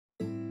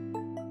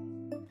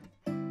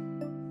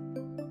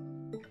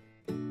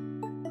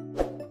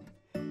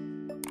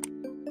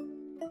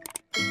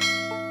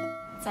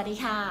สวัสดี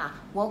ค่ะ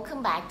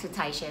Welcome back to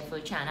ThaiChef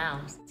Food Channel.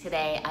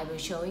 Today I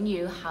will showing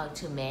you how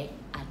to make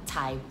a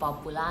Thai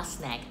popular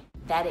snack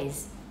that is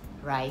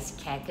rice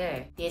cracker.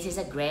 This is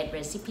a great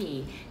recipe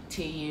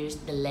to use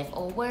the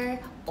leftover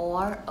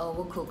or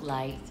overcooked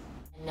rice.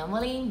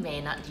 Normally may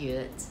not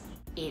use.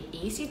 It's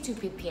easy to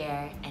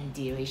prepare and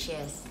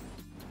delicious,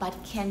 but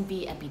can be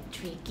a bit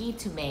tricky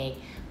to make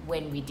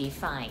when we deep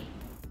fry.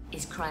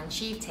 It's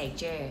crunchy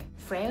texture.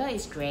 Flavor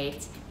is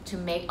great to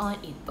make on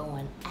its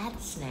own as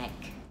snack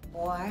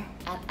or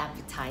as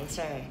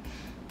appetizer,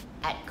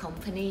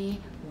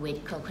 accompany with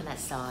coconut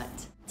sauce.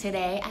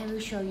 Today I will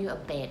show you a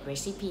baked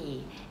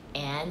recipe,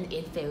 and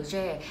in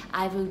future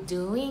I will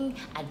doing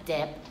a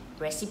depth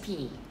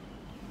recipe.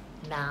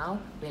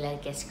 Now let's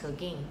get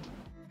cooking.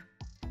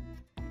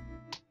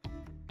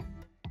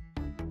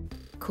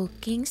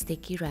 Cooking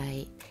sticky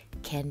rice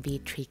can be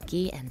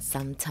tricky, and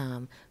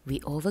sometimes we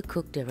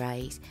overcook the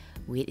rice,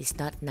 which is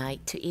not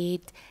nice to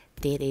eat.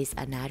 There is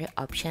another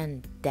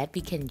option that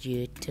we can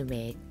use to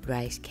make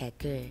rice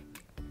cracker.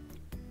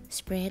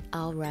 Spread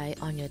out rice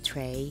on your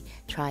tray.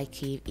 Try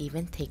keep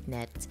even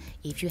thickness.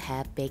 If you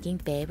have baking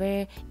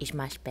paper, it's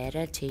much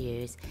better to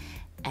use,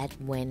 as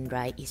when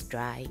rice is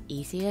dry,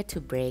 easier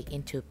to break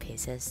into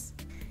pieces.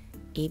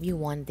 If you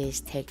want this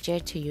texture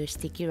to use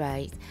sticky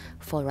rice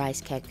for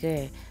rice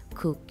cracker,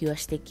 cook your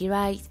sticky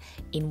rice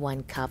in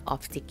 1 cup of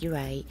sticky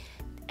rice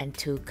and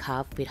 2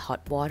 cups with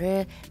hot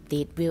water.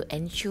 This will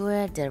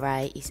ensure the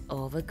rice is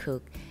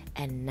overcooked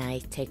and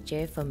nice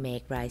texture for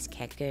make rice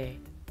cracker.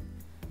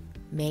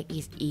 Make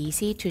it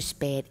easy to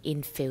spread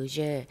in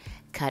future.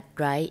 Cut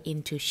rice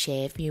into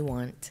shape you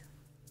want.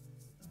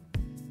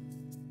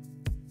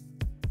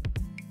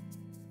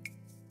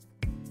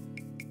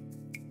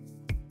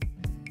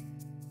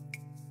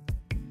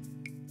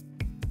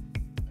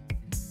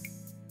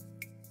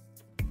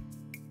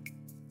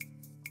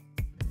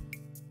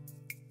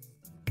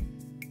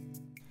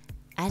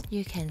 As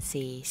you can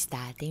see,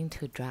 starting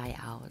to dry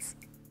out.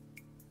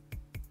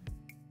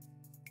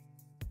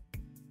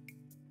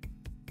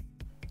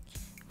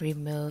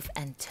 Remove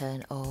and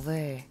turn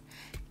over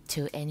to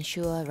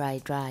ensure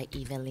rice dry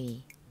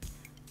evenly.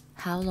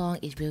 How long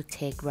it will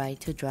take rice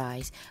to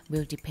dry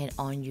will depend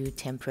on your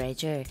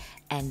temperature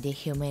and the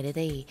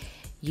humidity.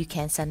 You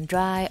can sun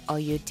dry or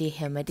use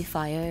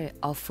dehumidifier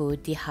or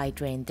food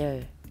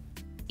dehydrator.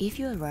 If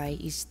your rice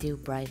is still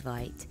bright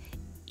white,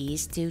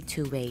 it's still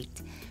too wet.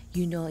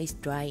 You know it's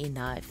dry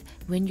enough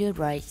when your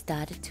rice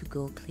started to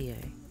go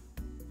clear.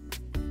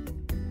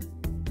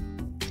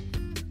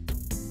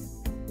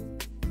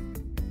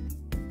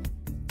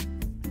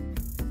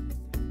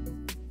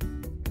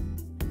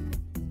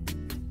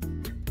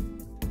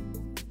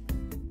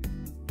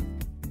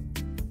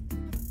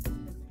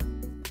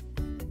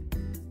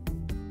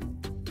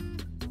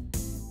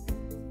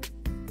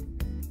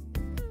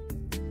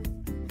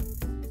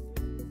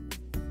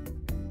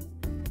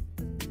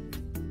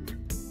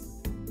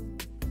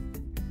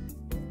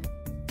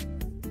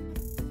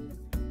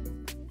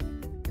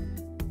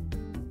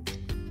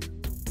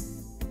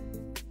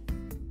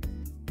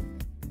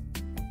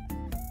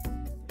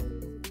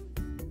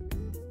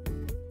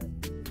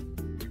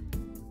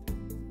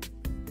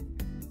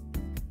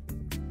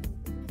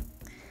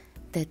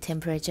 The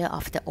temperature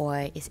of the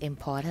oil is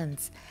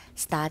important,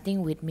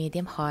 starting with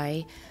medium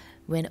high.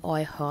 When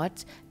oil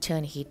hot,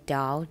 turn heat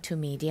down to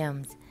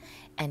medium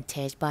and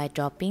taste by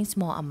dropping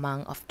small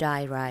amount of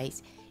dry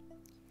rice.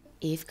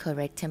 If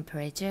correct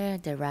temperature,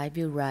 the rice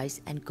will rise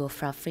and go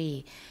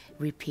fluffy.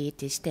 Repeat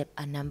this step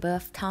a number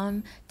of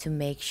times to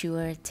make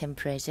sure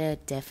temperature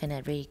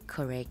definitely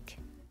correct.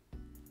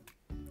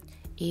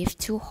 If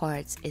too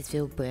hot, it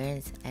will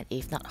burn, and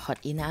if not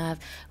hot enough,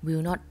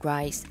 will not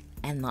rise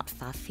and not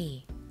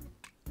fluffy.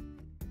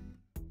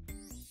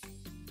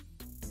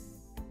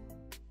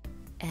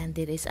 And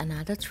there is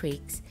another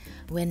trick.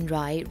 When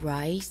rice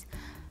rise,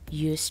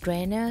 use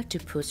strainer to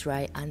push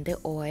rice under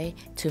oil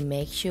to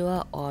make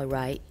sure all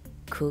rice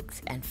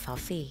cooks and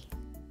fluffy.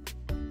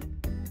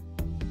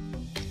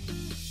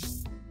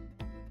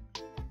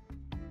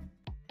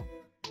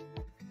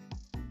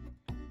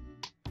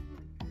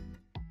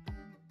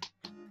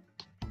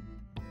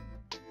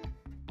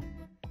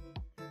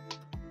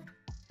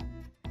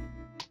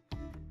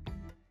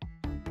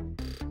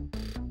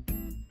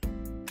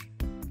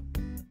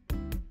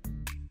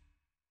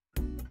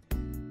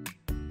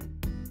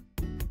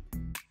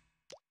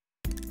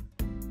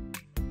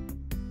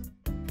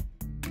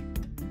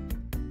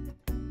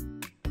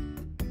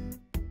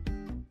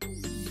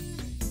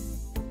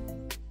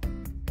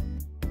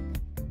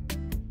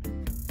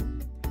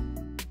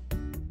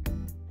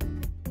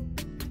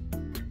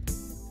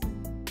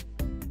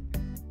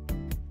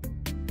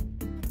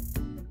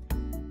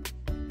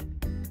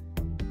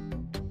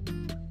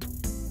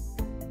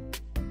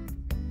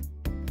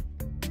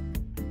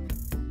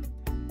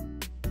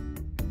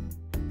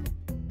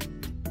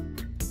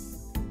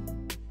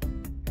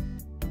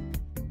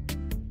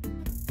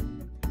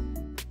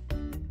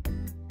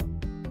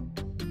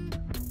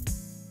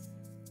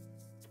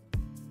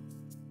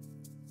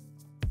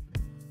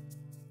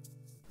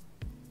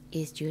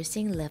 is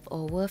using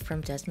leftover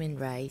from jasmine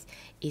rice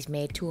is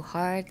made too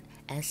hard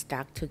and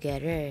stuck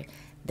together.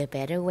 The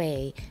better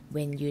way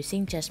when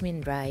using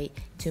jasmine rice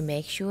to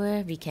make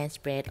sure we can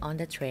spread on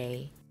the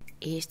tray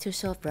is to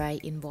soak rice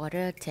in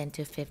water 10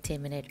 to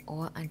 15 minutes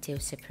or until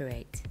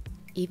separate.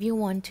 If you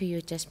want to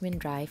use jasmine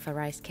rice for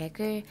rice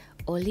cracker,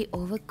 only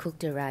overcook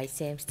the rice,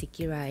 same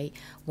sticky rice,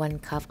 1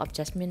 cup of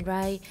jasmine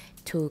rice,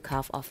 2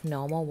 cups of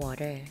normal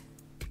water.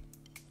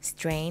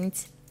 Strain,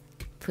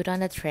 put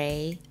on the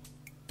tray,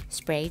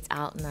 spread it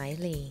out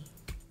nicely.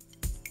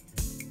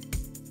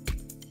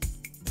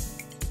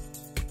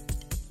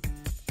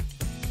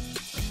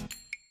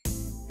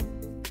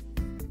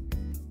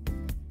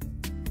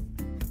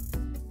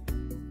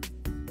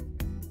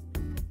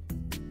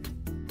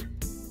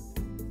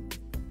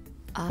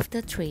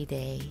 After 3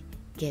 days,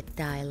 get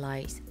dye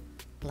lights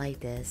like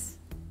this.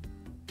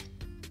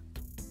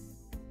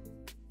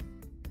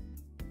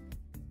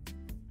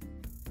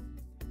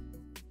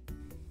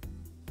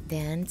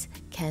 Then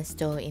can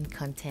store in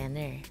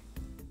container.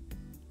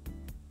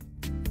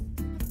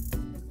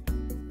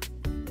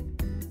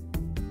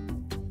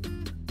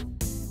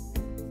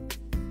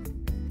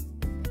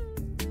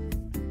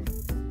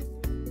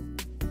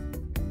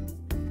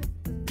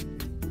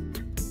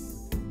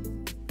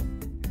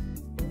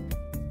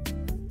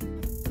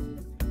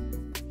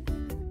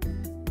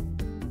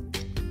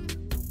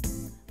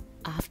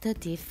 After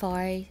deep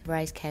fry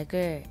rice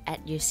cracker, as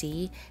you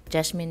see,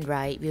 jasmine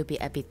rice will be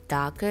a bit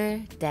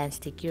darker than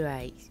sticky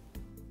rice.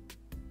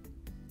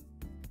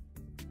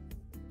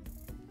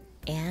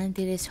 And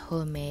this is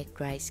homemade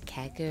rice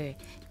cracker,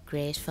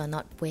 great for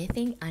not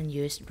wasting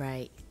unused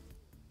rice.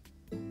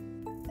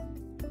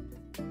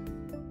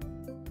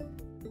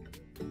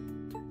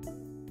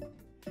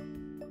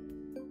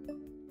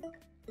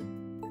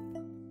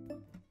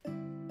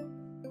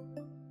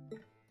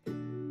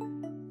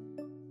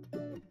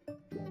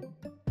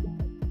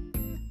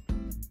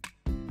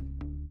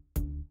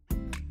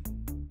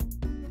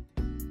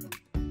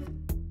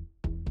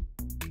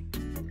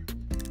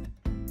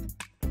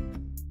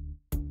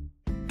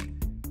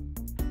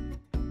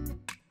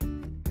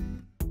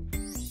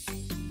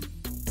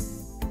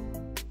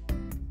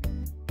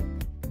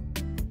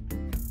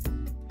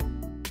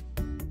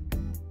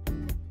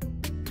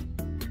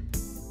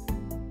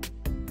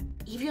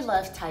 If you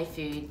love Thai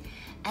food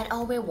and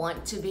always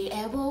want to be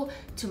able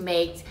to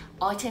make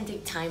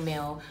authentic Thai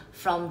meal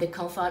from the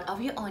comfort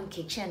of your own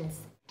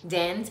kitchens,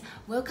 then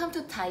welcome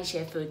to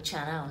ThaiChef Food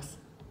Channels.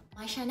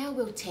 My channel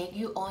will take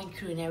you on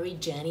culinary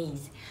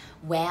journeys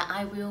where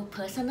I will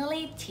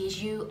personally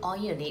teach you all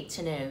you need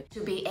to know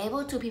to be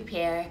able to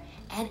prepare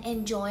and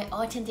enjoy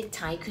authentic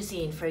Thai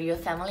cuisine for your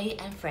family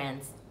and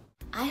friends.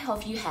 I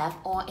hope you have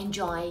all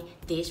enjoyed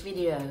this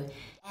video,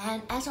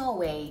 and as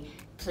always,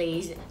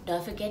 please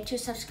don't forget to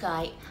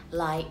subscribe,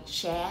 like,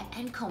 share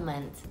and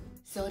comment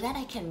so that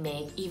I can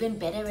make even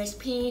better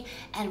recipe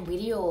and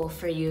video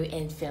for you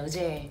in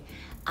future.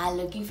 I'm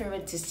looking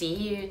forward to see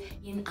you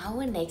in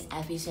our next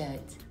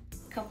episode.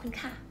 ขอบคุณ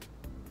ค่ะ